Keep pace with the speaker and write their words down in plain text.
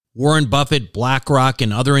Warren Buffett, BlackRock,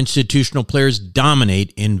 and other institutional players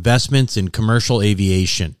dominate investments in commercial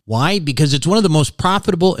aviation. Why? Because it's one of the most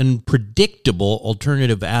profitable and predictable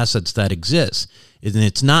alternative assets that exists, and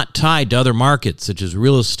it's not tied to other markets such as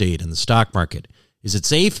real estate and the stock market. Is it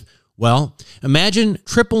safe? Well, imagine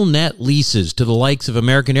triple net leases to the likes of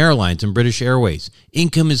American Airlines and British Airways.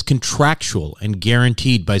 Income is contractual and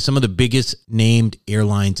guaranteed by some of the biggest named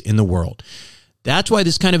airlines in the world. That's why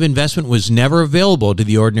this kind of investment was never available to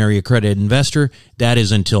the ordinary accredited investor. That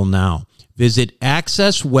is until now. Visit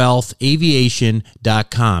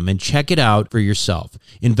accesswealthaviation.com and check it out for yourself.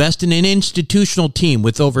 Invest in an institutional team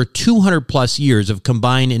with over 200 plus years of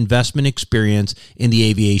combined investment experience in the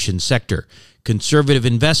aviation sector. Conservative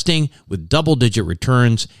investing with double-digit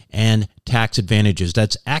returns and tax advantages.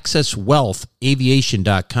 That's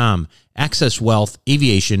accesswealthaviation.com.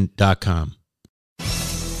 accesswealthaviation.com.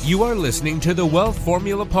 You are listening to the Wealth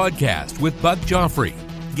Formula Podcast with Buck Joffrey.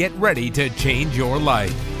 Get ready to change your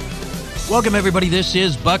life. Welcome, everybody. This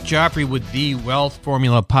is Buck Joffrey with the Wealth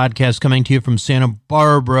Formula Podcast coming to you from Santa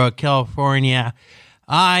Barbara, California.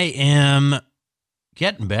 I am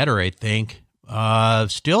getting better, I think.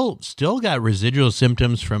 Still got residual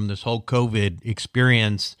symptoms from this whole COVID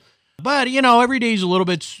experience. But, every day's a little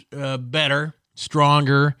bit better,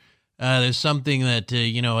 stronger. There's something that,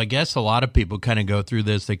 I guess a lot of people kind of go through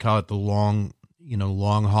this. They call it the long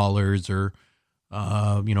haulers or,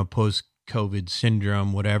 post-COVID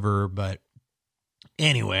syndrome, whatever. But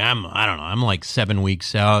anyway, I'm like 7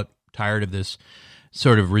 weeks out, tired of this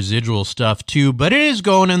sort of residual stuff too. But it is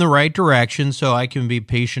going in the right direction, so I can be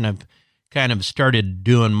patient. I've kind of started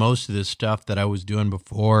doing most of this stuff that I was doing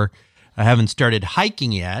before. I haven't started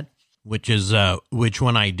hiking yet. Which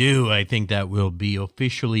when I do, I think that will be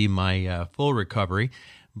officially my full recovery.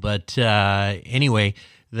 But anyway,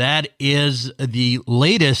 that is the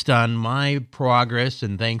latest on my progress.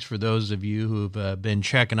 And thanks for those of you who've been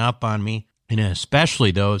checking up on me, and especially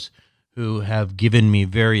those who have given me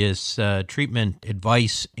various treatment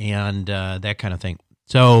advice and that kind of thing.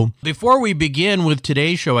 So before we begin with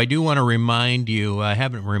today's show, I do want to remind you, I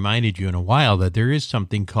haven't reminded you in a while, that there is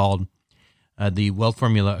something called the Wealth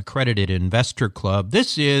Formula Accredited Investor Club.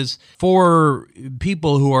 This is for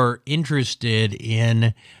people who are interested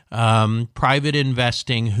in private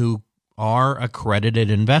investing who are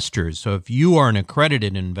accredited investors. So if you are an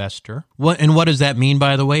accredited investor, what does that mean,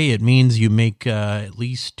 by the way? It means you make at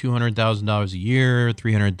least $200,000 a year,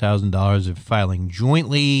 $300,000 if filing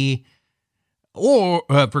jointly, or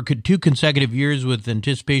for 2 consecutive years with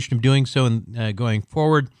anticipation of doing so and going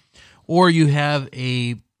forward, or you have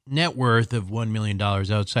a net worth of $1 million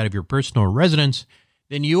outside of your personal residence,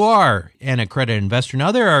 then you are an accredited investor.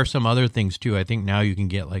 Now, there are some other things, too. I think now you can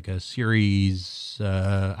get like a series,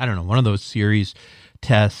 one of those series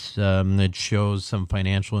tests that shows some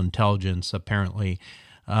financial intelligence, apparently,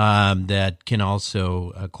 that can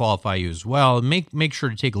also qualify you as well. Make sure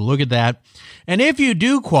to take a look at that. And if you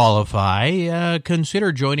do qualify,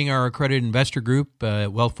 consider joining our accredited investor group at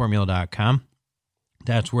wealthformula.com.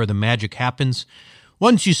 That's where the magic happens.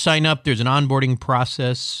 Once you sign up, there's an onboarding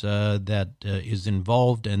process that is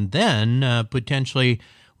involved, and then potentially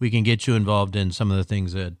we can get you involved in some of the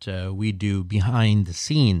things that we do behind the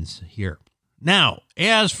scenes here. Now,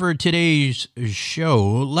 as for today's show,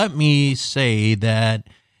 let me say that,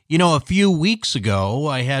 a few weeks ago,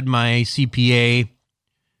 I had my CPA,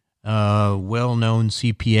 well-known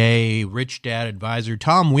CPA, rich dad advisor,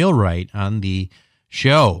 Tom Wheelwright, on the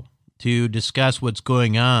show to discuss what's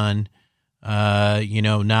going on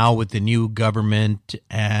now with the new government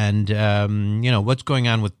and, what's going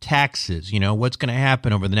on with taxes, what's going to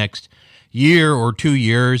happen over the next year or 2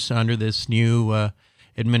 years under this new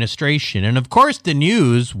administration. And of course, the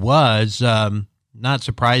news was, not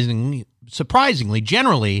surprisingly,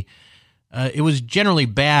 generally, it was generally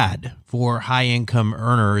bad for high income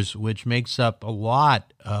earners, which makes up a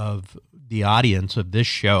lot of the audience of this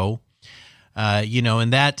show. In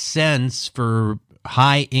that sense, for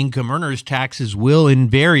high income earners, taxes will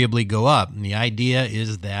invariably go up. And the idea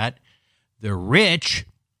is that the rich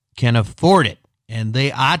can afford it and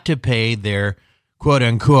they ought to pay their quote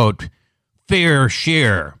unquote fair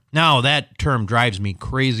share. Now, that term drives me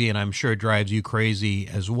crazy, and I'm sure it drives you crazy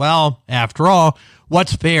as well. After all,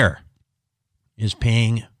 what's fair? Is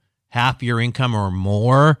paying half your income or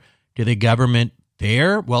more to the government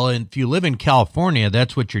fair? Well, if you live in California,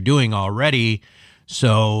 that's what you're doing already.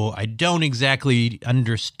 So I don't exactly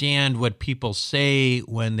understand what people say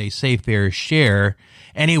when they say fair share.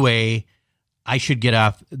 Anyway, I should get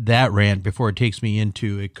off that rant before it takes me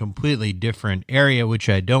into a completely different area, which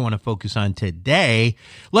I don't want to focus on today.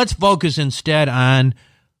 Let's focus instead on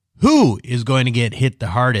who is going to get hit the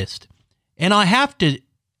hardest? And I have to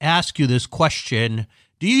ask you this question.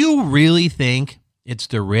 Do you really think it's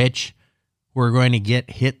the rich who are going to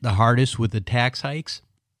get hit the hardest with the tax hikes?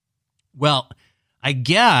 Well, I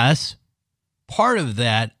guess part of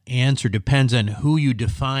that answer depends on who you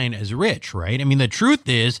define as rich, right? I mean, the truth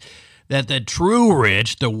is that the true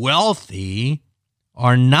rich, the wealthy,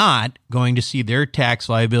 are not going to see their tax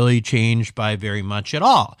liability changed by very much at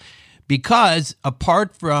all. Because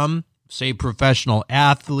apart from, say, professional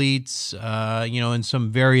athletes, and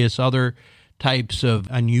some various other types of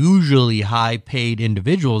unusually high-paid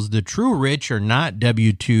individuals, the true rich are not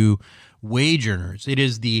W-2 wage earners. It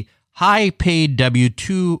is the high-paid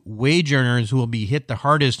W-2 wage earners who will be hit the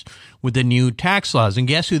hardest with the new tax laws. And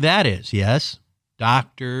guess who that is? Yes,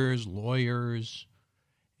 doctors, lawyers,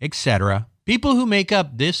 etc. People who make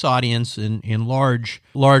up this audience in large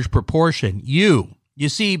proportion. You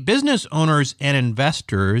see, business owners and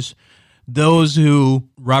investors, those who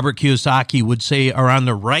Robert Kiyosaki would say are on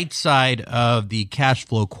the right side of the cash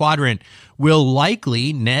flow quadrant, will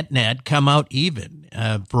likely net come out even.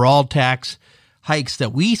 For all tax hikes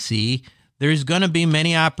that we see, there's going to be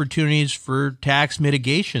many opportunities for tax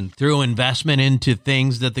mitigation through investment into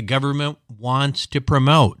things that the government wants to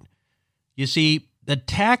promote. You see, the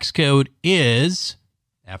tax code is,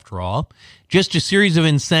 after all, just a series of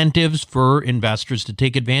incentives for investors to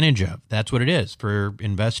take advantage of. That's what it is, for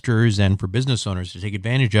investors and for business owners to take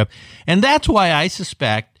advantage of. And that's why I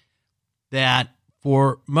suspect that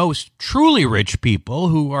for most truly rich people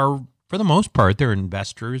who are, for the most part, they're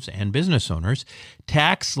investors and business owners,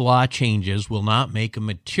 tax law changes will not make a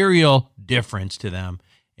material difference to them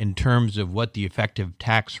in terms of what the effective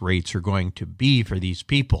tax rates are going to be for these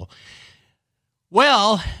people.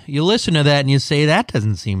 Well, you listen to that and you say, that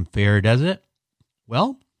doesn't seem fair, does it?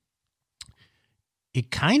 Well,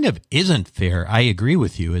 it kind of isn't fair. I agree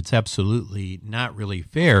with you. It's absolutely not really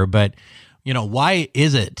fair. But, why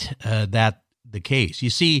is it that the case? You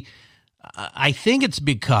see, I think it's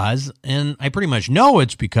because, and I pretty much know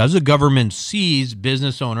it's because, the government sees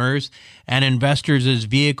business owners and investors as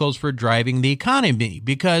vehicles for driving the economy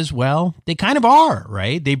because, well, they kind of are,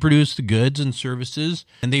 right? They produce the goods and services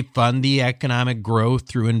and they fund the economic growth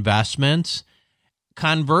through investments.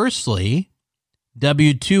 Conversely,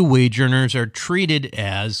 W-2 wage earners are treated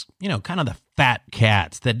as, kind of the fat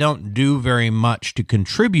cats that don't do very much to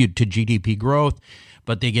contribute to GDP growth,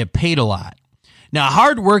 but they get paid a lot. Now,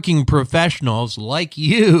 hardworking professionals like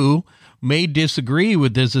you may disagree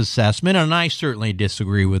with this assessment, and I certainly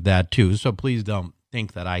disagree with that too, so please don't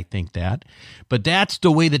think that I think that. But that's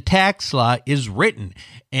the way the tax law is written,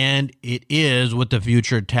 and it is what the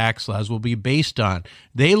future tax laws will be based on.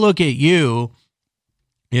 They look at you,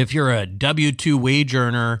 if you're a W-2 wage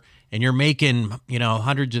earner and you're making,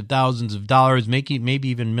 hundreds of thousands of dollars, making maybe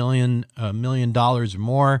even $1 million or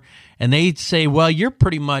more, and they say, well, you're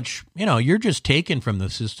pretty much, you're just taken from the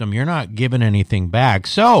system. You're not giving anything back.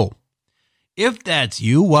 So if that's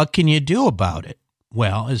you, what can you do about it?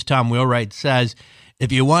 Well, as Tom Wheelwright says,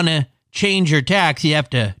 if you want to change your tax, you have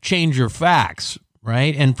to change your facts,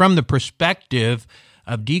 right? And from the perspective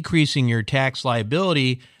of decreasing your tax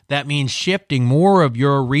liability, that means shifting more of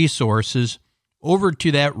your resources over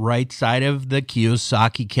to that right side of the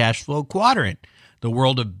Kiyosaki cash flow quadrant, the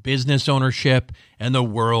world of business ownership and the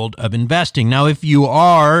world of investing. Now, if you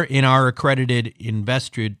are in our accredited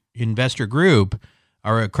investor group,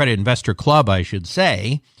 our accredited investor club, I should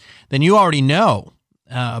say, then you already know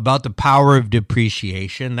about the power of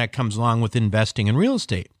depreciation that comes along with investing in real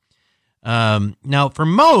estate. Now, for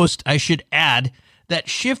most, I should add that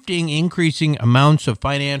shifting increasing amounts of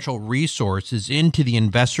financial resources into the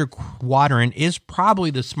investor quadrant is probably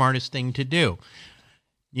the smartest thing to do.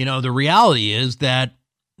 The reality is that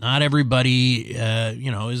not everybody,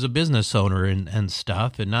 is a business owner and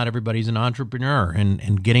stuff, and not everybody's an entrepreneur.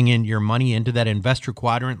 And getting in your money into that investor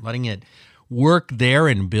quadrant, letting it work there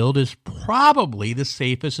and build is probably the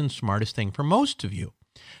safest and smartest thing for most of you.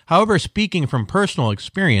 However, speaking from personal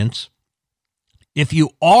experience, if you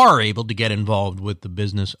are able to get involved with the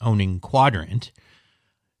business owning quadrant,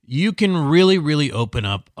 you can really, really open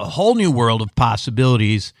up a whole new world of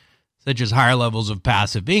possibilities, such as higher levels of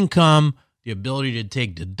passive income, the ability to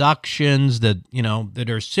take deductions that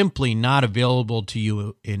are simply not available to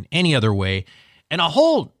you in any other way, and a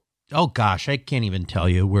whole, I can't even tell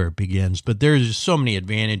you where it begins, but there's just so many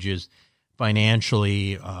advantages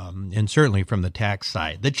financially and certainly from the tax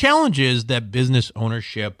side. The challenge is that business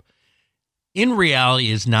ownership in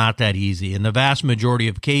reality is not that easy. In the vast majority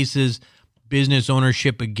of cases, business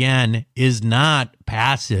ownership, again, is not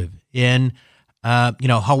passive.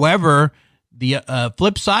 However, The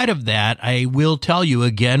flip side of that, I will tell you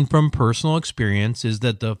again from personal experience, is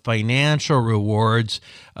that the financial rewards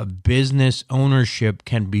of business ownership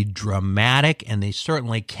can be dramatic, and they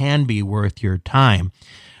certainly can be worth your time.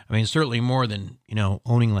 I mean, certainly more than,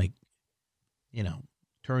 owning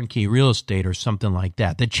turnkey real estate or something like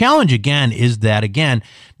that. The challenge, again, is that,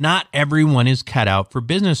 not everyone is cut out for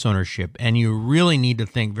business ownership, and you really need to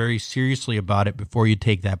think very seriously about it before you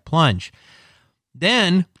take that plunge.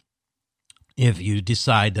 Then, if you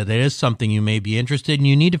decide that it is something you may be interested in,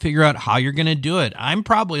 you need to figure out how you're going to do it. I'm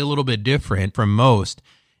probably a little bit different from most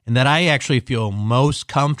in that I actually feel most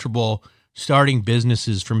comfortable starting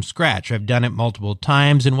businesses from scratch. I've done it multiple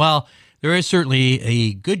times, and while there is certainly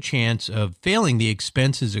a good chance of failing, the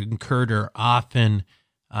expenses incurred are often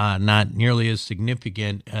not nearly as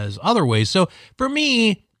significant as other ways. So for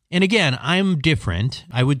me, and again, I'm different.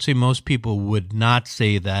 I would say most people would not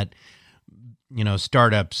say that,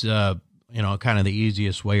 startups, kind of the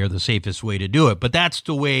easiest way or the safest way to do it. But that's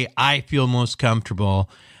the way I feel most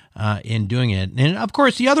comfortable in doing it. And of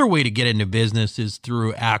course, the other way to get into business is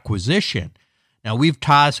through acquisition. Now, we've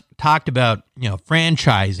talked about,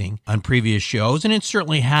 franchising on previous shows, and it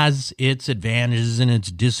certainly has its advantages and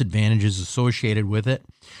its disadvantages associated with it.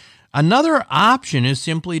 Another option is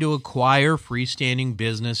simply to acquire freestanding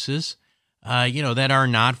businesses, that are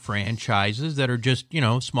not franchises, that are just,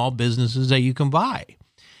 small businesses that you can buy.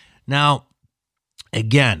 Now,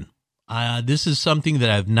 again, this is something that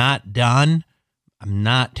I've not done. I'm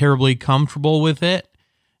not terribly comfortable with it.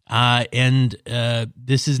 And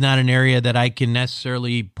this is not an area that I can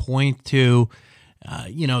necessarily point to,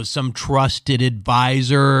 some trusted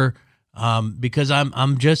advisor, because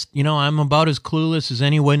I'm just, I'm about as clueless as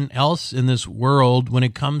anyone else in this world when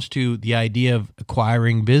it comes to the idea of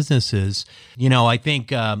acquiring businesses. I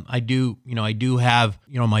think I do have,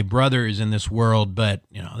 my brother is in this world, but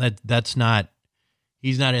that's not.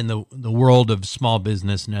 He's not in the world of small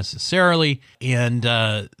business necessarily. And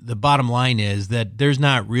the bottom line is that there's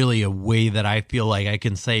not really a way that I feel like I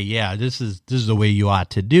can say, yeah, this is the way you ought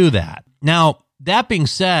to do that. Now, that being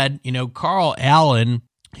said, Carl Allen,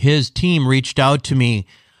 his team reached out to me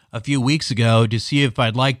a few weeks ago to see if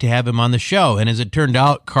I'd like to have him on the show. And as it turned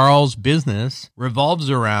out, Carl's business revolves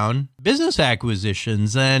around business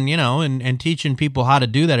acquisitions and, and teaching people how to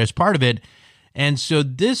do that as part of it. And so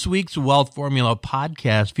this week's Wealth Formula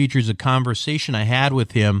podcast features a conversation I had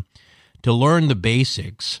with him to learn the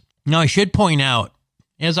basics. Now, I should point out,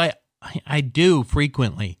 as I do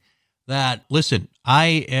frequently, that, listen,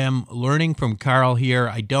 I am learning from Carl here.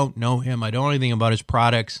 I don't know him. I don't know anything about his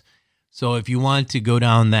products. So if you want to go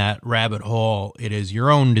down that rabbit hole, it is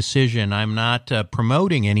your own decision. I'm not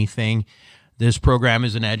promoting anything. This program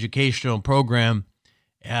is an educational program,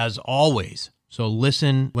 as always. So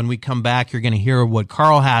listen, when we come back, you're going to hear what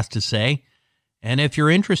Carl has to say. And if you're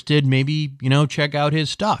interested, maybe, check out his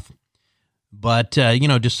stuff. But,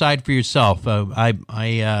 decide for yourself. I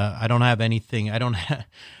don't have anything. I don't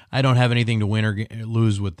have anything to win or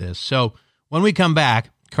lose with this. So when we come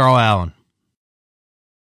back, Carl Allen.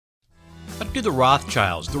 What do the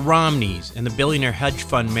Rothschilds, the Romneys, and the billionaire hedge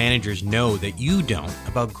fund managers know that you don't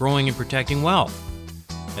about growing and protecting wealth?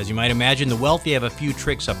 As you might imagine, the wealthy have a few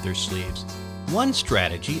tricks up their sleeves. One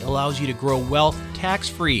strategy allows you to grow wealth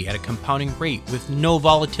tax-free at a compounding rate with no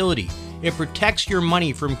volatility. It protects your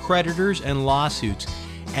money from creditors and lawsuits,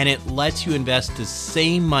 and it lets you invest the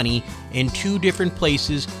same money in two different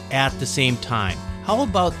places at the same time. How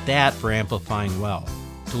about that for amplifying wealth?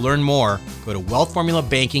 To learn more, go to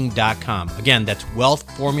wealthformulabanking.com. Again, that's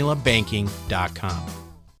wealthformulabanking.com.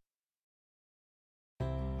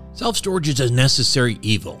 Self-storage is a necessary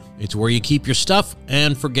evil. It's where you keep your stuff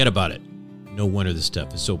and forget about it. No wonder this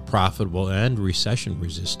stuff is so profitable and recession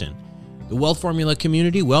resistant. The Wealth Formula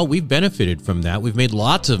community, well, we've benefited from that. We've made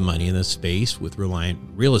lots of money in this space with Reliant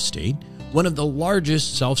Real Estate, one of the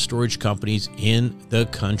largest self-storage companies in the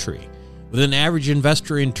country. With an average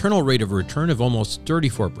investor internal rate of return of almost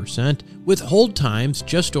 34%, with hold times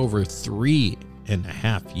just over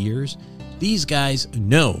 3.5 years, these guys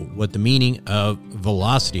know what the meaning of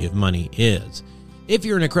velocity of money is. If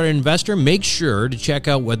you're an accredited investor, make sure to check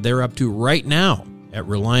out what they're up to right now at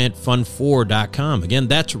ReliantFund4.com. Again,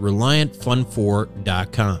 that's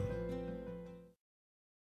ReliantFund4.com.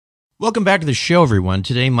 Welcome back to the show, everyone.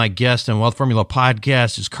 Today, my guest on Wealth Formula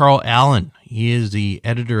Podcast is Carl Allen. He is the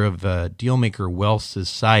editor of Dealmaker Wealth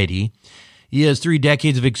Society. He has 3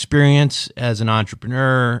 decades of experience as an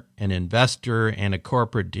entrepreneur, an investor, and a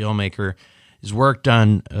corporate dealmaker. He's worked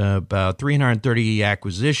on about 330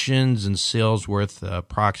 acquisitions and sales worth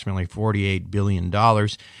approximately $48 billion.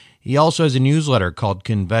 He also has a newsletter called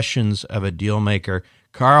Confessions of a Dealmaker.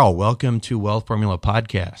 Carl, welcome to Wealth Formula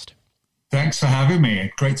Podcast. Thanks for having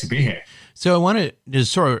me. Great to be here. So I wanted to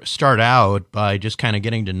sort of start out by just kind of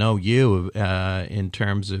getting to know you in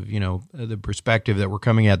terms of, the perspective that we're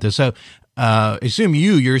coming at this. So assume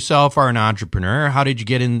you yourself are an entrepreneur. How did you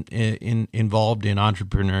get involved in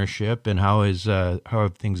entrepreneurship, and how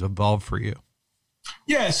have things evolved for you?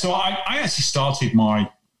 Yeah, so I actually started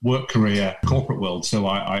my work career corporate world. So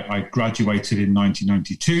I graduated in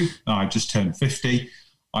 1992. I just turned 50.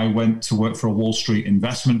 I went to work for a Wall Street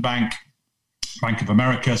investment bank, Bank of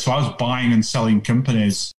America. So I was buying and selling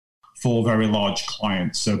companies for very large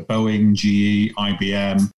clients. So Boeing, GE,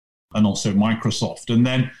 IBM, and also Microsoft. And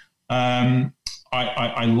then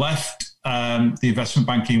I left the investment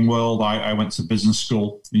banking world. I went to business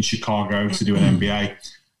school in Chicago to do an MBA.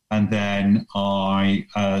 And then I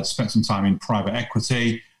spent some time in private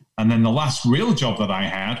equity. And then the last real job that I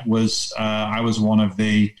had was I was one of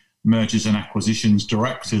the mergers and acquisitions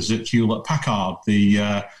directors at Hewlett Packard,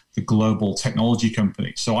 the global technology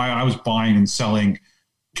company. So I was buying and selling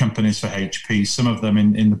companies for HP, some of them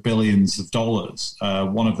in the billions of dollars.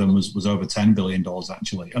 One of them was over $10 billion,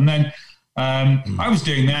 actually. And then I was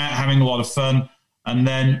doing that, having a lot of fun. And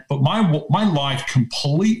then, but my life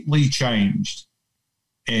completely changed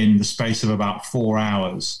in the space of about 4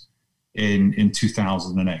 hours in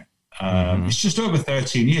 2008. It's just over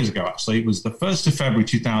 13 years ago, actually. It was the 1st of February,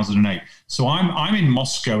 2008. So I'm in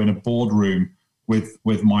Moscow in a boardroom with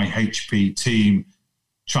my HP team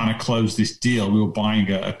trying to close this deal. We were buying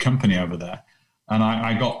a company over there. And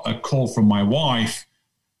I got a call from my wife,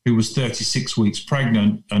 who was 36 weeks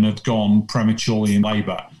pregnant and had gone prematurely in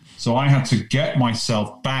labor. So I had to get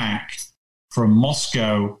myself back from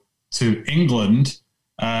Moscow to England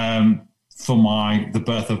for the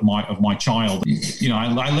birth of my child.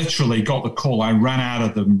 I literally got the call. I ran out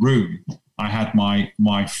of the room. I had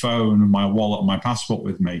my phone, my wallet, and my passport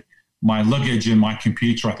with me. My luggage and my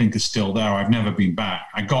computer, I think, is still there. I've never been back.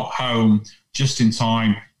 I got home just in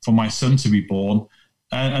time for my son to be born.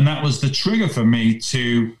 And that was the trigger for me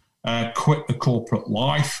to quit the corporate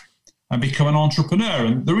life and become an entrepreneur.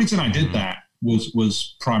 And the reason I did that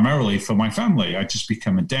was primarily for my family. I just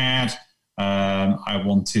become a dad. I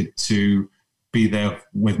wanted to be there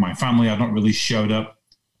with my family. I've not really showed up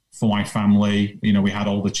for my family. We had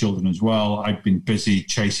older children as well. I'd been busy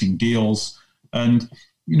chasing deals. And,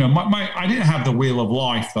 I didn't have the wheel of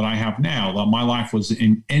life that I have now. That my life was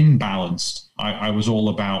imbalanced. I was all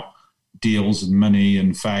about deals and money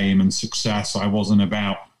and fame and success. I wasn't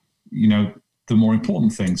about, the more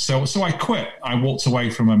important things. So I quit. I walked away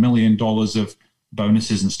from $1 million of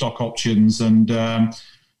bonuses and stock options and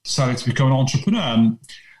decided to become an entrepreneur. And,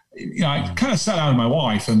 I kind of sat down with my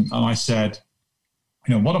wife and I said,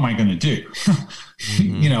 what am I going to do?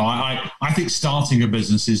 I think starting a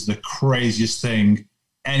business is the craziest thing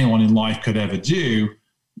anyone in life could ever do.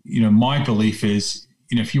 My belief is,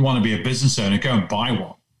 if you want to be a business owner, go and buy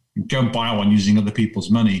one. Go and buy one using other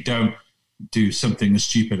people's money. Don't do something as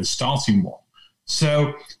stupid as starting one.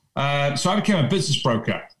 So I became a business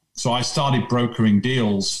broker. So I started brokering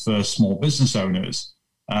deals for small business owners.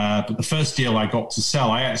 But the first deal I got to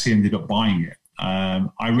sell, I actually ended up buying it.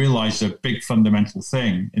 I realized a big fundamental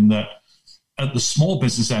thing in that at the small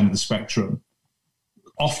business end of the spectrum,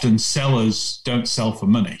 often sellers don't sell for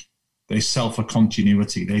money. They sell for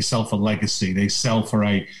continuity. They sell for legacy. They sell for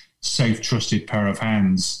a safe, trusted pair of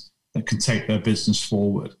hands that can take their business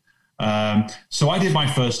forward. So I did my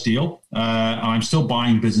first deal. I'm still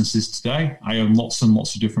buying businesses today. I own lots and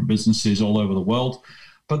lots of different businesses all over the world.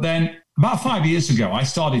 But then about 5 years ago, I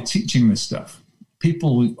started teaching this stuff.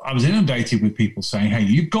 I was inundated with people saying, hey,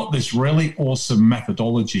 you've got this really awesome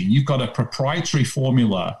methodology. You've got a proprietary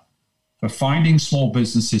formula for finding small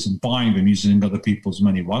businesses and buying them using other people's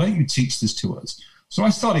money. Why don't you teach this to us? So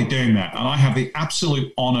I started doing that. And I have the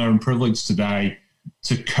absolute honor and privilege today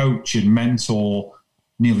to coach and mentor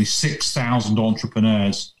nearly 6,000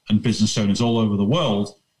 entrepreneurs and business owners all over the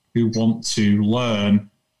world who want to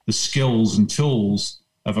learn the skills and tools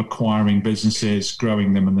of acquiring businesses,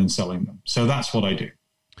 growing them, and then selling them. So that's what I do.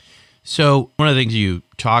 So one of the things you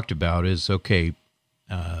talked about is,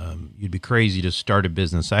 you'd be crazy to start a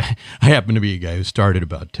business. I happen to be a guy who started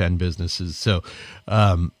about 10 businesses. So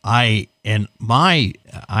I'm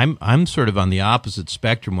sort of on the opposite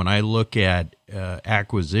spectrum. When I look at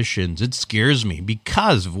acquisitions, it scares me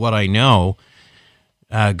because of what I know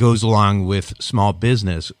goes along with small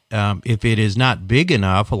business. If it is not big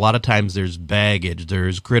enough, a lot of times there's baggage,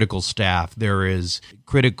 there's critical staff, there is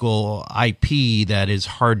critical IP that is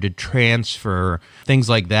hard to transfer, things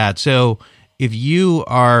like that. So if you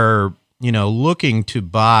are looking to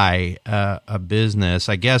buy a business,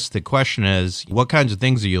 I guess the question is, what kinds of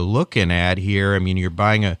things are you looking at here? I mean, you're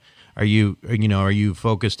buying are you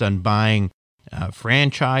focused on buying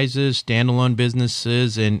franchises, standalone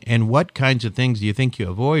businesses, and what kinds of things do you think you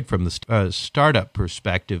avoid from the startup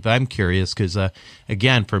perspective? I'm curious because,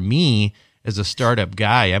 again, for me as a startup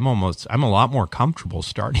guy, I'm a lot more comfortable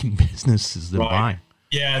starting businesses than buying.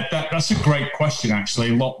 Yeah, that's a great question.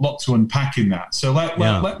 Actually, a lot to unpack in that. So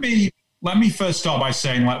let me first start by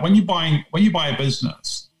saying, like, when you buy a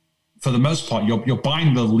business, for the most part, you're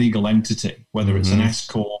buying the legal entity, whether it's an S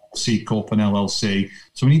corp, C corp, an LLC.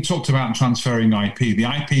 So when you talked about transferring IP, the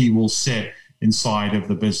IP will sit inside of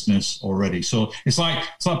the business already. So it's like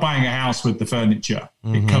buying a house with the furniture;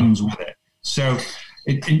 it comes with it. So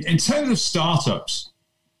in terms of startups,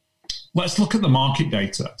 let's look at the market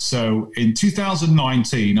data. So in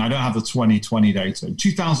 2019, I don't have the 2020 data. In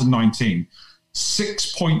 2019.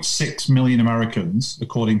 6.6 million Americans,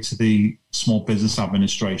 according to the Small Business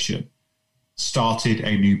Administration, started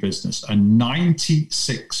a new business, and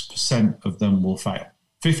 96% of them will fail.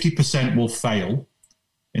 50% will fail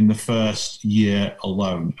in the first year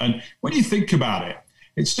alone. And when you think about it,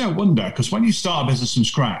 it's no wonder, because when you start a business from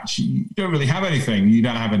scratch, you don't really have anything. You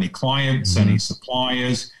don't have any clients, any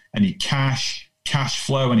suppliers, any cash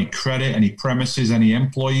flow, any credit, any premises, any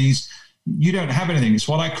employees. You don't have anything. It's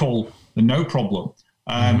what I call the no problem.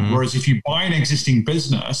 Whereas if you buy an existing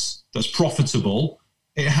business that's profitable,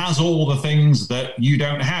 it has all the things that you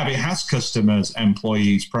don't have. It has customers,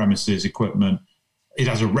 employees, premises, equipment. It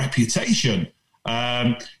has a reputation.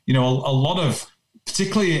 A lot of,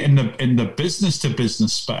 particularly in the business to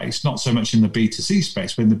business space, not so much in the B2C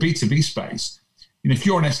space, but in the B2B space, if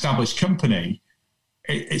you're an established company,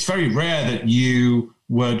 it's very rare that you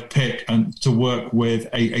would pick to work with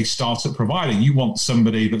a startup provider. You want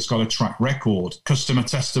somebody that's got a track record, customer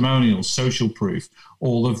testimonials, social proof,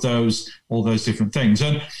 all those different things.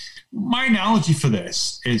 And my analogy for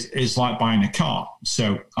this is like buying a car.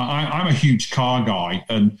 So I'm a huge car guy,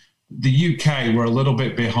 and the UK, we're a little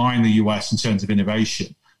bit behind the US in terms of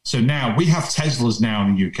innovation. So now we have Teslas now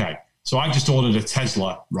in the UK. So I just ordered a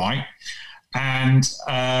Tesla, right? And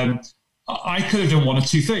I could have done one of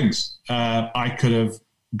two things. I could have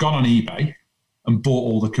gone on eBay and bought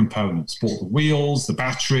all the components, bought the wheels, the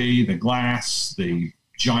battery, the glass, the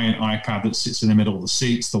giant iPad that sits in the middle of the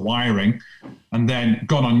seats, the wiring, and then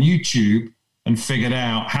gone on YouTube and figured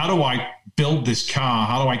out, how do I build this car?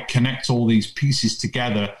 How do I connect all these pieces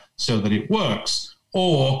together so that it works?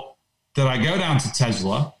 Or did I go down to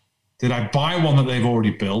Tesla? Did I buy one that they've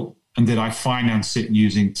already built? And did I finance it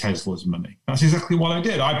using Tesla's money? That's exactly what I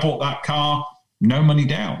did. I bought that car, no money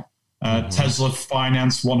down. Tesla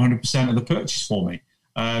financed 100% of the purchase for me.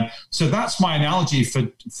 So that's my analogy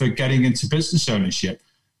for getting into business ownership.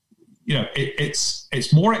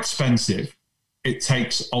 It's more expensive. It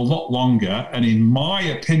takes a lot longer. And in my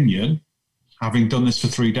opinion, having done this for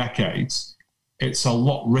 3 decades, it's a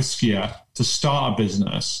lot riskier to start a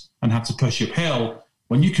business and have to push uphill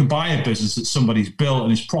when you can buy a business that somebody's built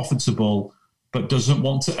and is profitable but doesn't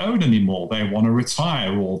want to own anymore. They want to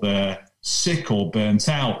retire, or they're sick or burnt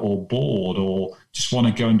out or bored, or just want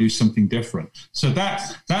to go and do something different. So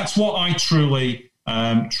that's what I truly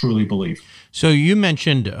believe. So you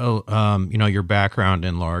mentioned your background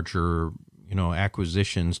in larger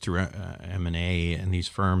acquisitions through M&A and these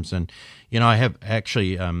firms, and I have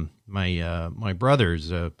actually my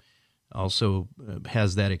brother's also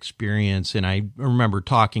has that experience, and I remember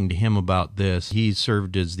talking to him about this. He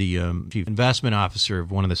served as the chief investment officer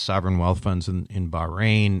of one of the sovereign wealth funds in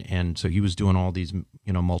Bahrain, and so he was doing all these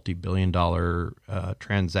multi-billion-dollar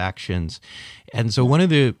transactions. And so one of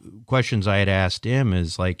the questions I had asked him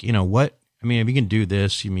is like, if you can do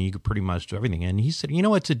this, you could pretty much do everything. And he said,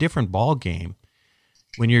 it's a different ball game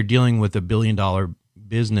when you're dealing with $1 billion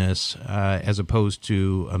business as opposed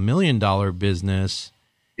to $1 million business.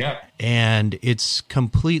 Yeah. And it's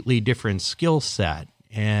completely different skill set.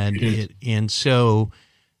 And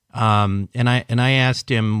I asked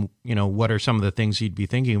him, what are some of the things he'd be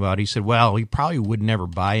thinking about? He said, well, he probably would never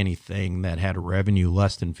buy anything that had a revenue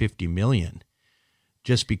less than 50 million,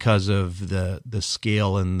 just because of the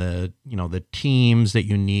scale and the teams that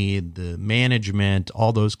you need, the management,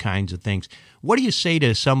 all those kinds of things. What do you say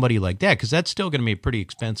to somebody like that? Because that's still going to be a pretty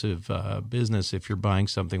expensive business if you're buying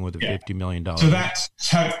something with a $50 million. So that's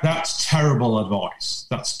terrible advice.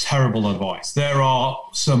 That's terrible advice. There are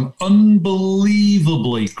some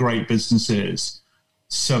unbelievably great businesses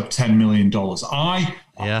sub $10 million.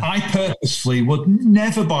 I purposefully would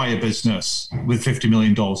never buy a business with $50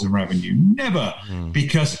 million in revenue. Never.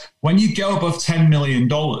 Because when you go above $10 million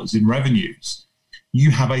in revenues,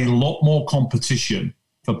 you have a lot more competition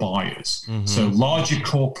for buyers. So larger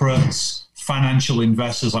corporates, financial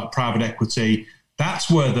investors like private equity, that's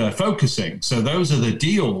where they're focusing. So those are the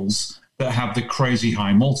deals that have the crazy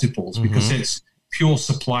high multiples because it's pure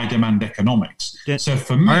supply demand economics. So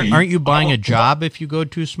for me, aren't you buying a job if you go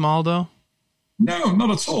too small though? No,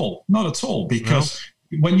 not at all. Not at all. Because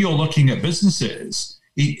when you're looking at businesses,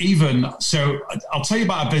 I'll tell you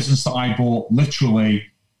about a business that I bought literally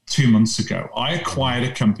 2 months ago. I acquired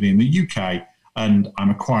a company in the UK and I'm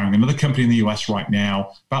acquiring another company in the US right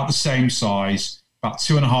now, about the same size, about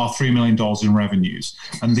 $2.5–3 million in revenues.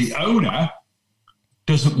 And the owner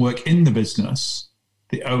doesn't work in the business.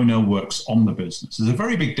 The owner works on the business. There's a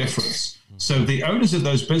very big difference. So the owners of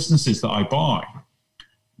those businesses that I buy,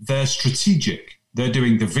 they're strategic. They're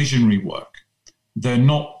doing the visionary work. They're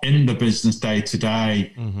not in the business day to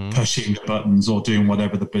day, pushing the buttons or doing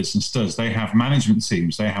whatever the business does. They have management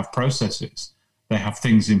teams. They have processes. They have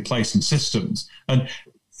things in place and systems. And,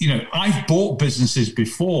 I've bought businesses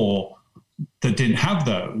before that didn't have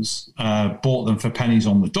those, bought them for pennies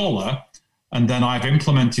on the dollar. And then I've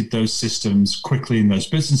implemented those systems quickly in those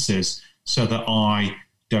businesses so that I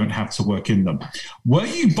don't have to work in them. Where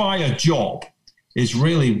you buy a job is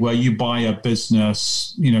really where you buy a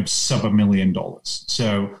business, sub $1 million.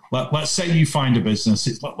 So let's say you find a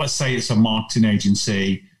business, let's say it's a marketing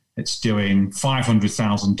agency, it's doing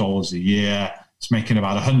 $500,000 a year, it's making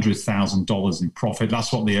about $100,000 in profit.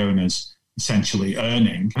 That's what the owner's essentially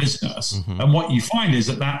earning business. And what you find is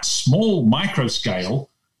at that small micro scale,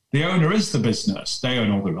 the owner is the business. They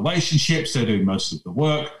own all the relationships, they're doing most of the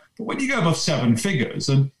work. But when you go above 7 figures,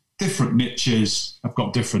 and different niches have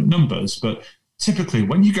got different numbers, but typically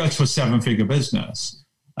when you go to a 7-figure business,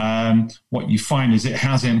 what you find is it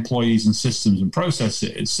has employees and systems and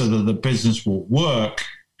processes so that the business will work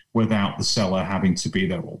without the seller having to be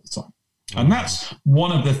there all the time. And that's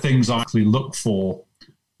one of the things I actually look for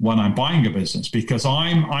when I'm buying a business, because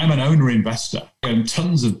I'm an owner investor in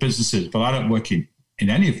tons of businesses, but I don't work in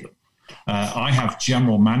any of them. I have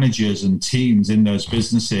general managers and teams in those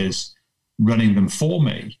businesses running them for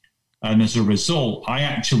me. And as a result, I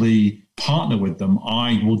actually partner with them.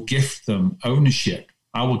 I will gift them ownership.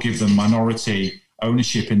 I will give them minority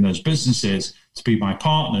ownership in those businesses to be my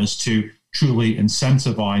partners, to truly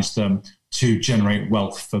incentivize them to generate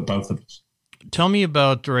wealth for both of us. Tell me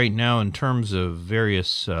about right now in terms of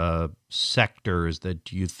various sectors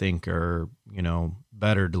that you think are,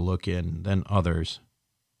 better to look in than others.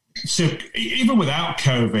 So even without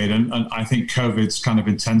COVID, and I think COVID's kind of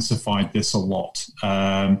intensified this a lot,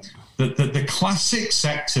 the classic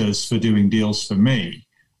sectors for doing deals for me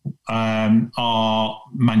are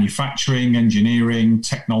manufacturing, engineering,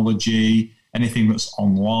 technology, anything that's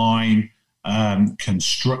online,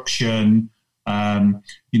 construction,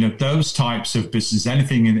 those types of business,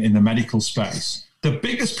 anything in the medical space. The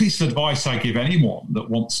biggest piece of advice I give anyone that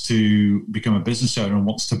wants to become a business owner and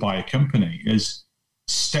wants to buy a company is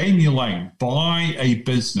stay in your lane. Buy a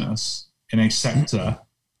business in a sector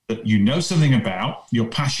that you know something about, you're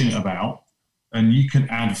passionate about, and you can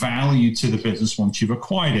add value to the business once you've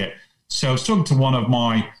acquired it. So I was talking to one of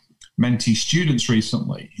my mentee students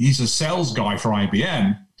recently. He's a sales guy for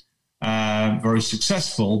IBM, very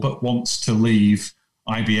successful, but wants to leave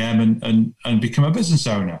IBM and become a business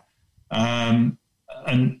owner.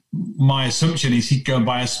 And my assumption is he'd go and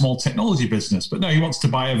buy a small technology business, but no, he wants to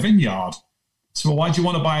buy a vineyard. So, well, why do you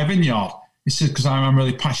want to buy a vineyard? He said, because I'm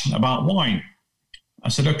really passionate about wine. I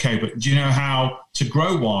said, okay, but do you know how to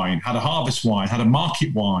grow wine, how to harvest wine, how to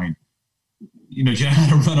market wine? Do you know how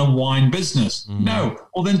to run a wine business? No.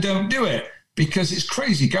 Well, then don't do it, because it's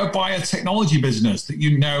crazy. Go buy a technology business that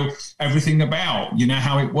you know everything about. You know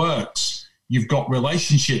how it works. You've got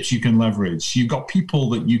relationships you can leverage. You've got people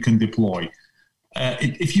that you can deploy.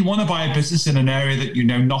 If you want to buy a business in an area that you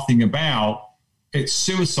know nothing about, it's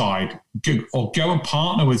suicide. Or go and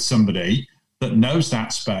partner with somebody that knows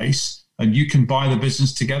that space, and you can buy the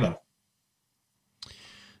business together.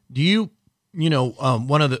 Do you,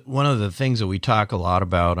 one of the things that we talk a lot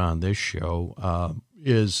about on this show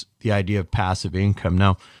is the idea of passive income.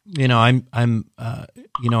 Now,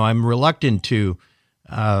 I'm reluctant to.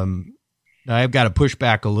 I've got to push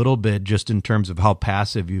back a little bit just in terms of how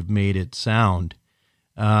passive you've made it sound.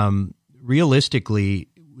 Realistically,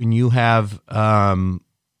 when you have, tell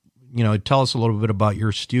us a little bit about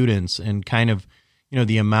your students and kind of,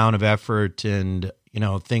 the amount of effort and,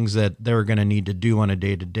 things that they're going to need to do on a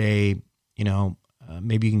day-to-day,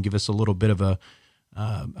 maybe you can give us a little bit of a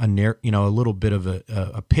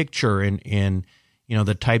picture in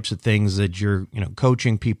the types of things that you're,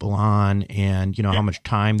 coaching people on and, how much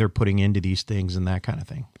time they're putting into these things and that kind of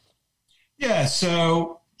thing. Yeah,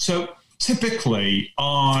 so typically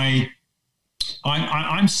I'm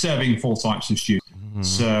serving 4 types of students. Mm-hmm.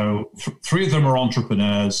 So 3 of them are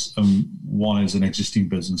entrepreneurs and 1 is an existing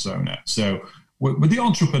business owner. So with the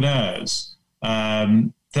entrepreneurs,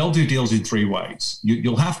 they'll do deals in 3 ways.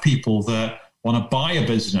 You'll have people that want to buy a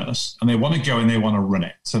business and they want to go and they want to run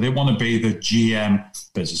it. So they want to be the GM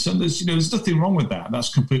business. And there's nothing wrong with that.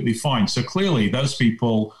 That's completely fine. So clearly those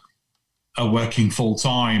people are working full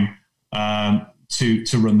time to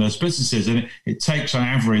run those businesses. And it takes on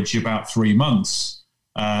average about 3 months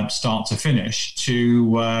start to finish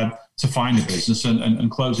to find a business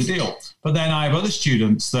and close a deal. But then I have other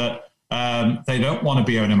students that they don't want to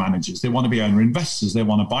be owner managers. They want to be owner investors. They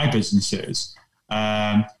want to buy businesses,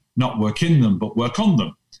 not work in them, but work on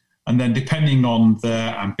them. And then depending on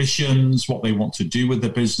their ambitions, what they want to do with the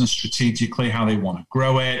business strategically, how they want to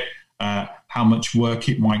grow it, how much work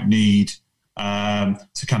it might need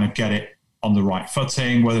to kind of get it on the right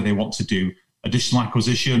footing, whether they want to do additional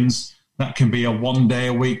acquisitions, that can be a 1 day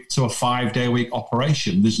a week to a 5 day a week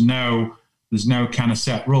operation. There's no kind of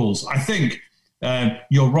set rules. I think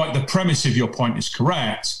you're right. The premise of your point is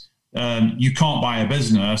correct. You can't buy a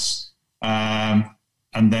business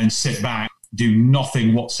and then sit back, do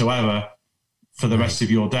nothing whatsoever for the rest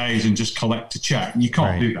of your days and just collect a check. You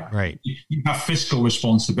can't do that. Right. You have fiscal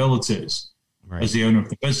responsibilities as the owner of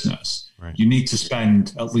the business. Right. You need to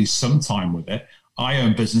spend at least some time with it. I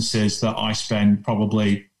own businesses that I spend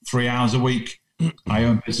probably 3 hours a week. I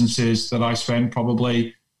own businesses that I spend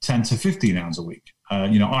probably 10 to 15 hours a week.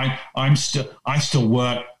 I still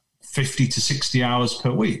work 50 to 60 hours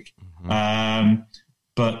per week. Mm-hmm.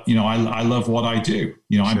 But I love what I do.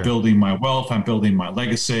 Sure. I'm building my wealth. I'm building my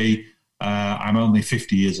legacy. I'm only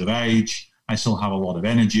 50 years of age. I still have a lot of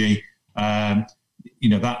energy.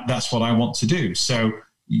 That's what I want to do. So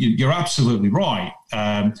you're absolutely right.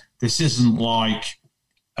 This isn't like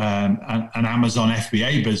an Amazon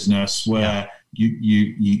FBA business where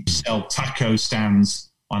you sell taco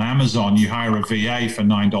stands on Amazon. You hire a VA for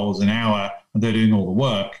 $9 an hour and they're doing all the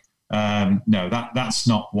work. No, that's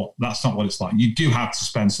not what it's like. You do have to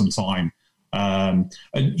spend some time, and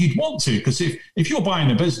you'd want to, because if you're buying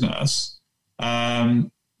a business,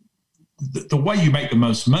 the way you make the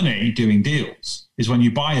most money doing deals is when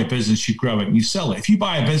you buy a business, you grow it and you sell it. If you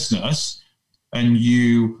buy a business and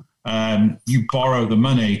you borrow the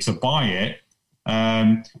money to buy it,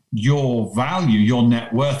 your value, your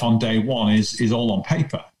net worth on day one is all on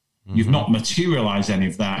paper. Mm-hmm. You've not materialized any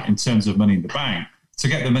of that in terms of money in the bank. To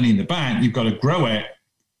get the money in the bank, you've got to grow it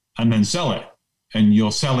and then sell it. And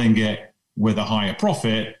you're selling it with a higher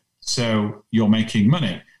profit, so you're making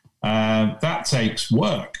money. That takes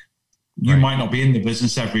work. You might not be in the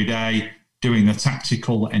business every day doing the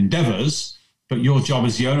tactical endeavors, but your job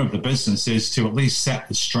as the owner of the business is to at least set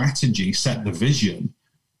the strategy, set the vision,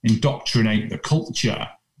 indoctrinate the culture,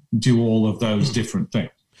 do all of those different things.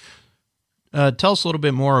 Tell us a little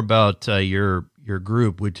bit more about your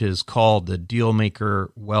group, which is called the Dealmaker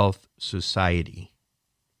Wealth Society.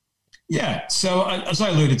 Yeah. So as I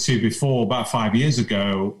alluded to before, about 5 years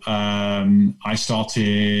ago, I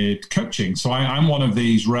started coaching. So I'm one of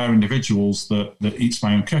these rare individuals that eats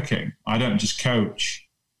my own cooking. I don't just coach.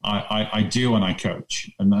 I do and I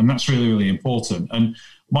coach. And that's really, really important. And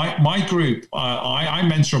my group, I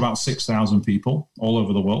mentor about 6,000 people all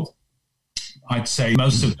over the world. I'd say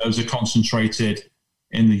most of those are concentrated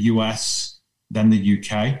in the US, then the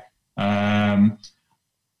UK. And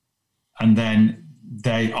then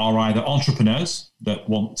they are either entrepreneurs that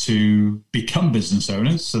want to become business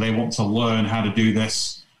owners, so they want to learn how to do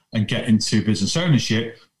this and get into business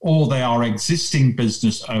ownership, or they are existing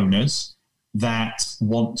business owners that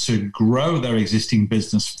want to grow their existing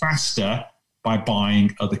business faster by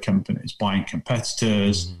buying other companies, buying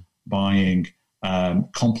competitors, buying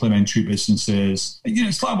complementary businesses.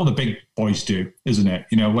 It's like what the big boys do, isn't it?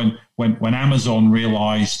 When Amazon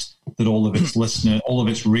realized that all of its listeners, all of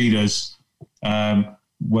its readers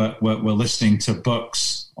were listening to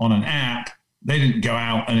books on an app, they didn't go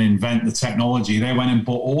out and invent the technology. They went and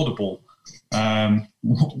bought Audible.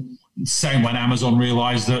 Same when Amazon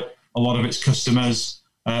realized that a lot of its customers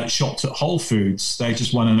shopped at Whole Foods. They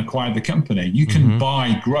just went and acquired the company. You can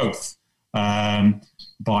buy growth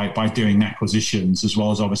by doing acquisitions, as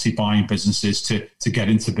well as obviously buying businesses to get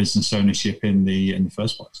into business ownership in the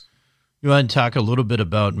first place. You want to talk a little bit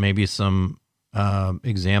about maybe some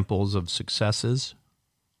examples of successes?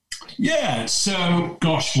 Yeah. So,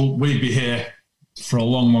 gosh, we'd be here for a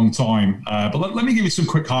long, long time. But let me give you some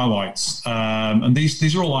quick highlights. And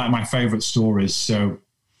these are all like my favorite stories. So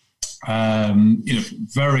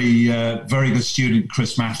very good student,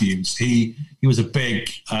 Chris Matthews. He was a big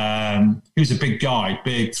guy,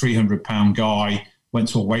 big 300-pound guy. Went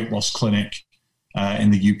to a weight loss clinic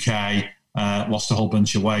in the UK, lost a whole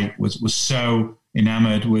bunch of weight. Was so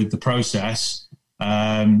enamored with the process.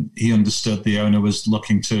 He understood the owner was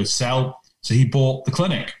looking to sell, so he bought the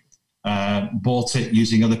clinic. Bought it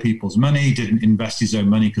using other people's money. Didn't invest his own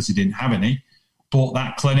money because he didn't have any. Bought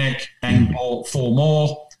that clinic, then bought 4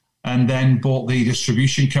 more. And then bought the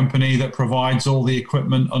distribution company that provides all the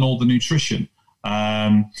equipment and all the nutrition.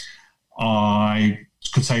 I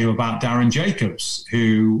could tell you about Darren Jacobs,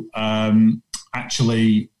 who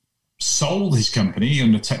actually sold his company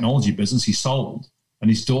in the technology business. He sold,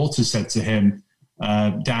 and his daughter said to him,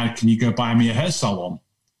 "Dad, can you go buy me a hair salon?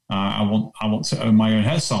 I want to own my own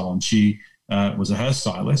hair salon." She was a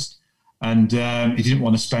hairstylist, and he didn't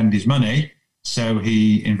want to spend his money, so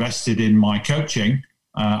he invested in my coaching.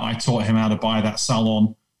 I taught him how to buy that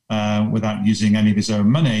salon without using any of his own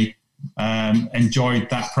money. Enjoyed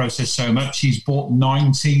that process so much, he's bought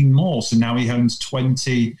 19 more. So now he owns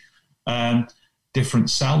 20 different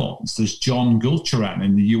salons. There's John Gulcharan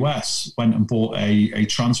in the US, went and bought a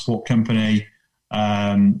transport company.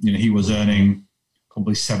 He was earning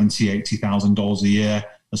probably $70,000, $80,000 a year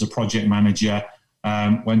as a project manager.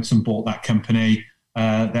 Went and bought that company,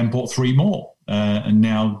 then bought 3 more. And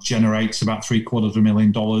now generates about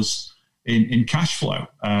 $750,000 in cash flow.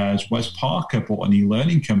 As Wes Parker bought an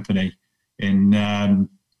e-learning company in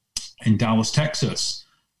Dallas, Texas,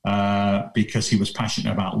 because he was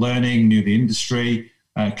passionate about learning, knew the industry,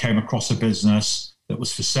 came across a business that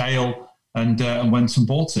was for sale, and went and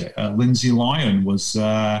bought it. Lindsay Lyon was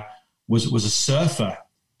a surfer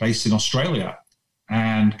based in Australia,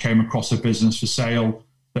 and came across a business for sale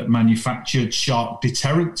that manufactured shark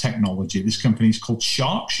deterrent technology. This company is called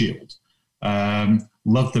Shark Shield.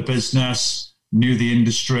 Loved the business, knew the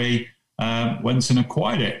industry, went and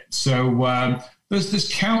acquired it. So there's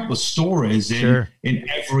countless stories in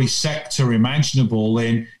every sector imaginable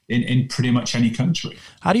in pretty much any country.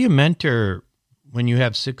 How do you mentor when you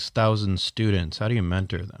have 6,000 students? How do you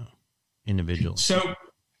mentor them individually? So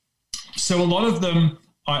a lot of them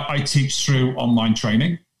I teach through online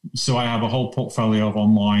training. So I have a whole portfolio of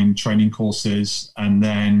online training courses, and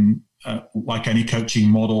then like any coaching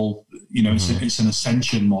model, it's an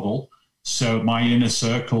ascension model. So my inner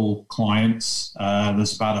circle clients,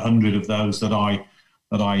 there's about 100 of those that I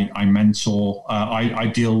mentor. I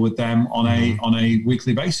deal with them on a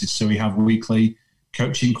weekly basis. So we have weekly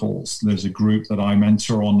coaching calls. There's a group that I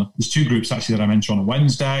mentor on. There's 2 groups actually that I mentor on a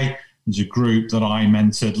Wednesday. There's a group that I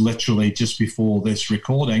mentored literally just before this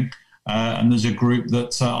recording. And there's a group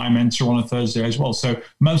that I mentor on a Thursday as well. So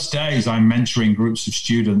most days I'm mentoring groups of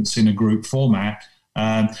students in a group format,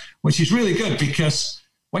 which is really good because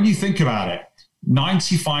when you think about it,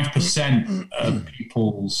 95% of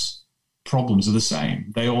people's problems are the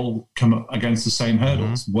same. They all come up against the same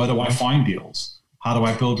hurdles. Where do I find deals? How do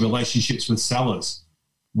I build relationships with sellers?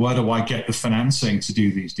 Where do I get the financing to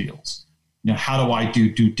do these deals? How do I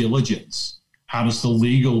do due diligence? How does the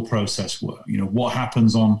legal process work? What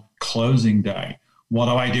happens on closing day? What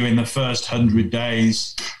do I do in the first 100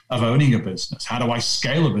 days of owning a business? How do I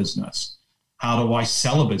scale a business? How do I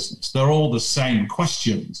sell a business? They're all the same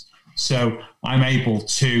questions. So I'm able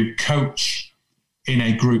to coach in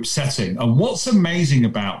a group setting. And what's amazing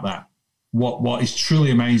about that, what is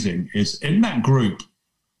truly amazing is in that group,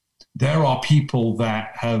 there are people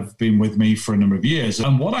that have been with me for a number of years.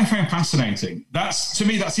 And what I found fascinating, to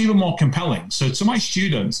me, that's even more compelling. So to my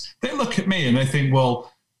students, they look at me and they think,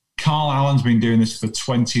 well, Carl Allen's been doing this for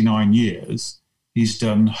 29 years. He's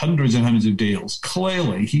done hundreds and hundreds of deals.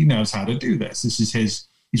 Clearly, he knows how to do this.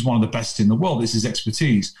 He's one of the best in the world. This is his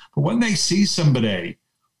expertise. But when they see somebody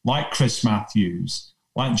like Chris Matthews,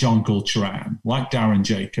 like John Gulcharan, like Darren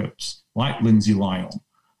Jacobs, like Lindsay Lyon,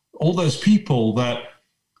 all those people that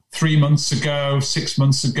 3 months ago, 6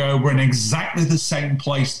 months ago, were in exactly the same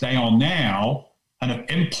place they are now and have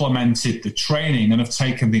implemented the training and have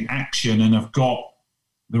taken the action and have got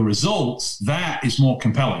the results, that is more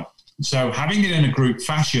compelling. So having it in a group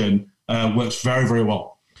fashion works very, very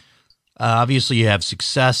well. Obviously, you have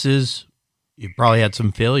successes. You probably had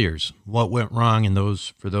some failures. What went wrong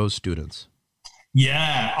for those students?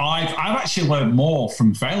 Yeah, I've actually learned more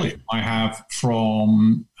from failure. I have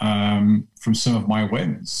from some of my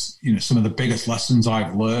wins. Some of the biggest lessons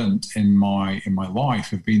I've learned in my life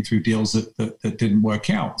have been through deals that didn't work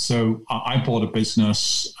out. So I bought a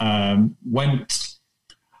business,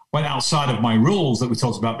 went outside of my rules that we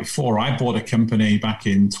talked about before. I bought a company back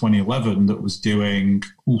in 2011 that was doing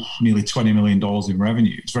nearly $20 million in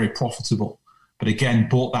revenue. It's very profitable. but again,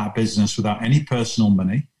 bought that business without any personal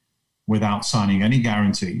money, without signing any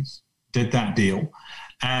guarantees, did that deal.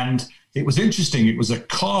 And it was interesting. It was a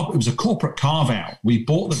corporate carve-out. We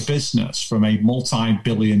bought the business from a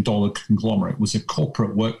multi-billion-dollar conglomerate. It was a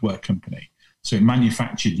corporate workwear company. So it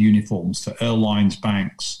manufactured uniforms for airlines,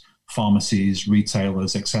 banks, pharmacies,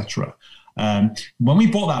 retailers, etc. When we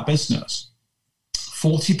bought that business,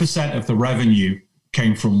 40% of the revenue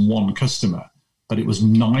came from one customer, but it was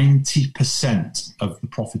 90% of the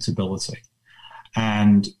profitability.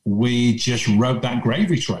 And we just rode that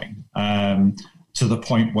gravy train to the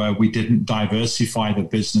point where we didn't diversify the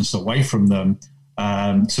business away from them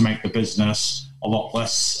to make the business a lot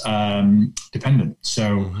less dependent.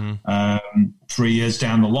 So 3 years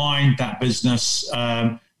down the line, that business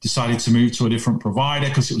decided to move to a different provider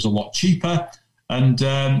because it was a lot cheaper. And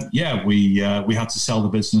we had to sell the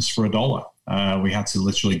business for $1. We had to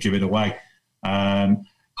literally give it away.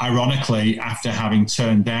 Ironically, after having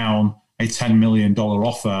turned down a $10 million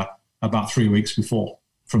offer about 3 weeks before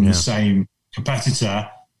from the same competitor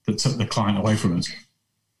that took the client away from us.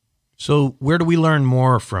 So where do we learn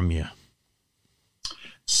more from you?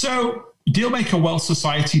 So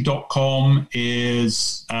dealmakerwealthsociety.com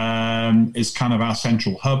is kind of our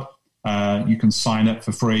central hub. You can sign up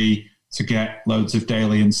for free to get loads of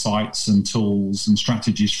daily insights and tools and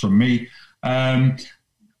strategies from me.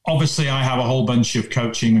 Obviously, I have a whole bunch of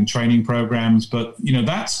coaching and training programs, but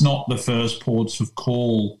that's not the first port of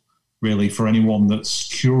call, really, for anyone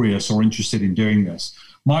that's curious or interested in doing this.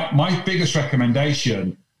 My biggest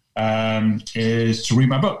recommendation is to read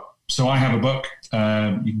my book. So I have a book.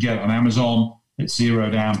 You can get it on Amazon. It's Zero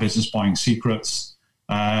Down Business Buying Secrets.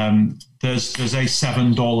 There's a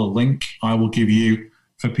 $7 link I will give you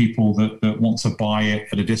for people that want to buy it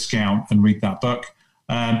at a discount and read that book.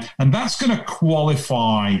 And that's going to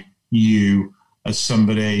qualify you as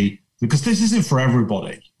somebody, because this isn't for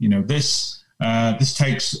everybody. This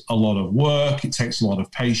takes a lot of work. It takes a lot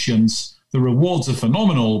of patience. The rewards are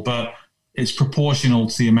phenomenal, but it's proportional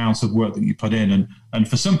to the amount of work that you put in. And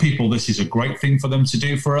for some people, this is a great thing for them to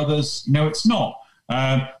do. For others, it's not.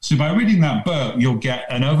 So by reading that book, you'll get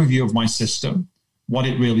an overview of my system, what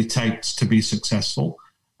it really takes to be successful.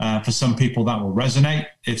 For some people, that will resonate.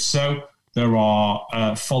 If so, there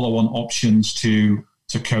are follow-on options to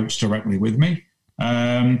coach directly with me.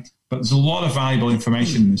 But there's a lot of valuable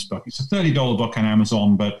information in this book. It's a $30 book on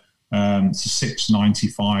Amazon, but it's a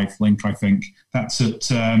 $6.95 link, I think. That's at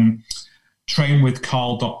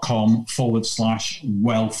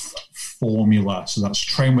trainwithcarl.com/wealth formula. So that's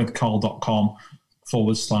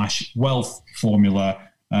trainwithcarl.com/wealth formula.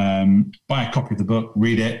 Buy a copy of the book,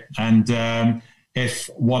 read it, and if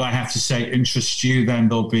what I have to say interests you, then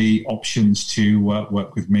there'll be options to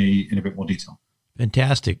work with me in a bit more detail.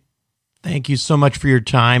 Fantastic. Thank you so much for your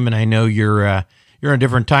time. And I know you're in a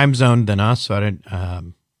different time zone than us, so I didn't,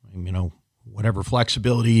 whatever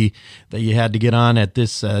flexibility that you had to get on at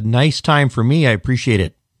this nice time for me, I appreciate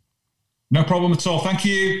it. No problem at all. Thank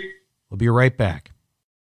you. We'll be right back.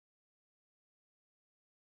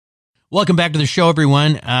 Welcome back to the show,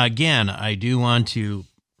 everyone. Again, I do want to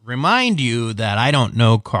remind you that I don't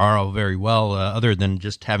know Carl very well, other than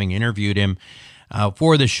just having interviewed him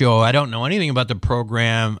for the show. I don't know anything about the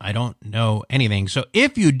program. I don't know anything. So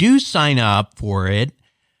if you do sign up for it,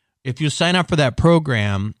 if you sign up for that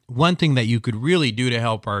program, one thing that you could really do to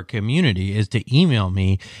help our community is to email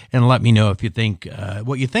me and let me know if you think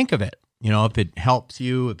what you think of it. If it helps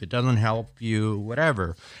you, if it doesn't help you,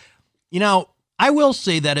 whatever. I will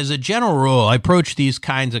say that as a general rule, I approach these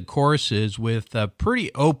kinds of courses with a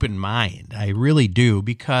pretty open mind. I really do,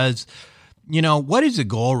 because, what is the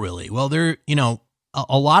goal really? Well,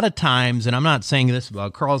 a lot of times, and I'm not saying this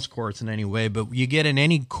about Carl's course in any way, but you get in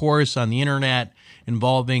any course on the internet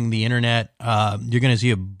involving the internet, you're going to see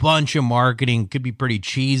a bunch of marketing, could be pretty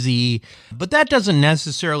cheesy, but that doesn't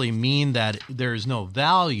necessarily mean that there's no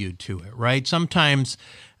value to it, right? Sometimes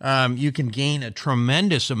you can gain a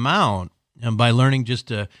tremendous amount by learning just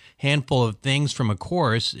a handful of things from a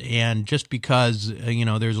course, and just because,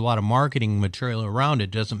 there's a lot of marketing material around it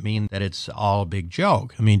doesn't mean that it's all a big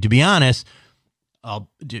joke. I mean, to be honest,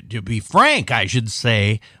 to be frank, I should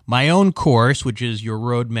say, my own course, which is Your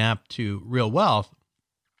Roadmap to Real Wealth,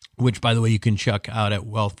 which, by the way, you can check out at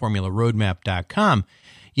wealthformularoadmap.com.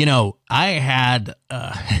 I had,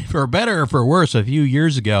 for better or for worse, a few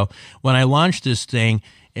years ago when I launched this thing,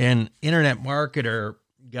 an internet marketer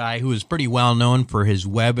guy who is pretty well known for his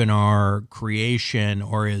webinar creation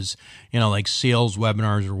or his, like sales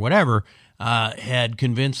webinars or whatever, had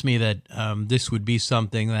convinced me that this would be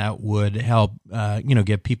something that would help,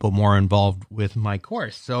 get people more involved with my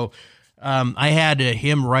course. So I had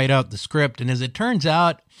him write out the script, and as it turns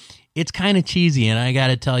out, it's kind of cheesy, and I got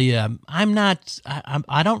to tell you,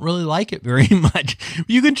 I don't really like it very much.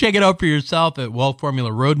 You can check it out for yourself at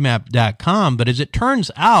wealthformularoadmap.com, but as it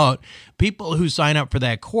turns out, people who sign up for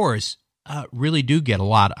that course really do get a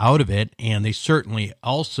lot out of it, and they certainly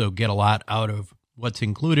also get a lot out of what's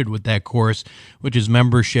included with that course, which is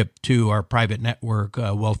membership to our private network,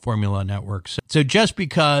 Wealth Formula Network. So just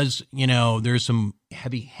because, there's some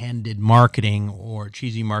heavy-handed marketing or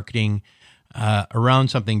cheesy marketing around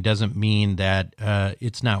something doesn't mean that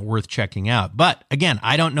it's not worth checking out. But again,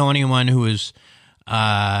 I don't know anyone who's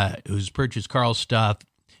purchased Carl's stuff,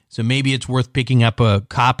 so maybe it's worth picking up a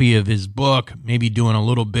copy of his book, maybe doing a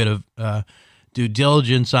little bit of due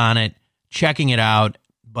diligence on it, checking it out.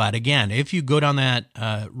 But again, if you go down that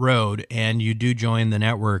road and you do join the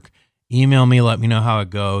network, email me, let me know how it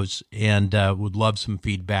goes, and would love some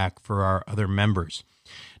feedback for our other members.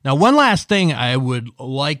 Now, one last thing I would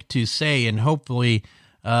like to say and hopefully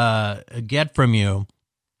get from you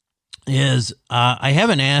is I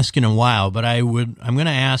haven't asked in a while, but I'm going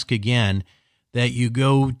to ask again that you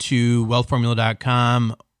go to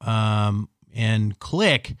wealthformula.com and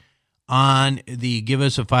click on the give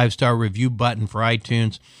us a 5-star review button for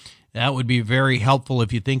iTunes. That would be very helpful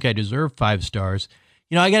if you think I deserve 5 stars.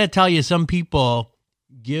 I got to tell you, some people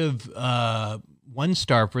give 1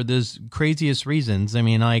 star for the craziest reasons. I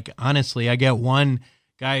mean, honestly, I get one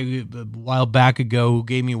guy a while back ago who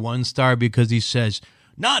gave me 1 star because he says,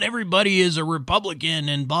 not everybody is a Republican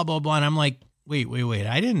and blah, blah, blah. And I'm like, wait.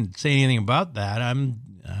 I didn't say anything about that. I'm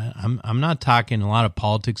not talking a lot of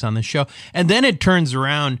politics on the show. And then it turns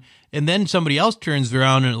around, and then somebody else turns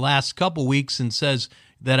around in the last couple weeks and says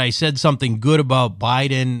that I said something good about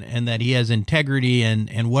Biden and that he has integrity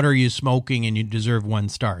and what are you smoking and you deserve 1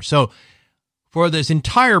 star. So for this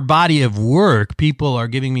entire body of work, people are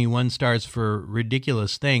giving me 1 stars for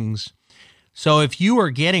ridiculous things. So if you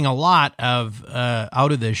are getting a lot of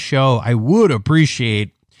out of this show, I would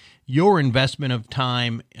appreciate your investment of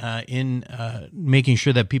time in making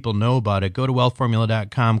sure that people know about it. Go to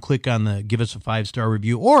wealthformula.com, click on the give us a 5-star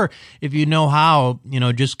review, or if you know how,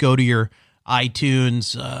 just go to your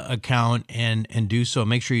iTunes account and do so.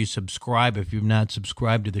 Make sure you subscribe if you've not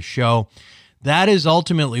subscribed to the show. That is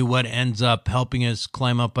ultimately what ends up helping us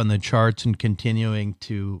climb up on the charts and continuing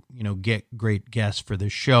to, get great guests for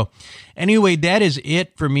this show. Anyway, that is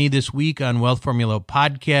it for me this week on Wealth Formula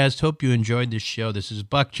Podcast. Hope you enjoyed this show. This is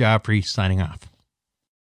Buck Joffrey signing off.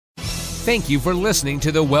 Thank you for listening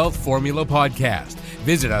to the Wealth Formula Podcast.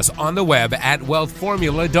 Visit us on the web at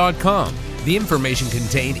wealthformula.com. The information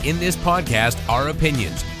contained in this podcast are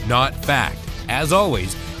opinions, not fact. As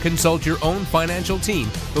always, consult your own financial team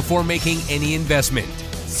before making any investment.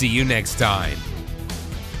 See you next time.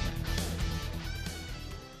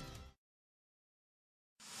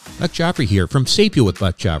 Buck Joffrey here from Sapio with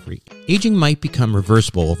Buck Joffrey. Aging might become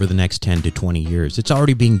reversible over the next 10 to 20 years. It's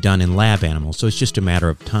already being done in lab animals, so it's just a matter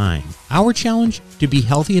of time. Our challenge? To be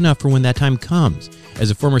healthy enough for when that time comes.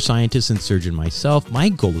 As a former scientist and surgeon myself, my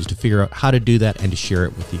goal is to figure out how to do that and to share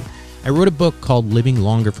it with you. I wrote a book called Living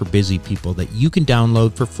Longer for Busy People that you can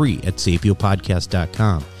download for free at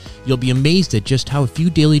sapiopodcast.com. You'll be amazed at just how a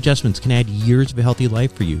few daily adjustments can add years of a healthy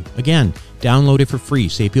life for you. Again, download it for free,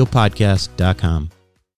 sapiopodcast.com.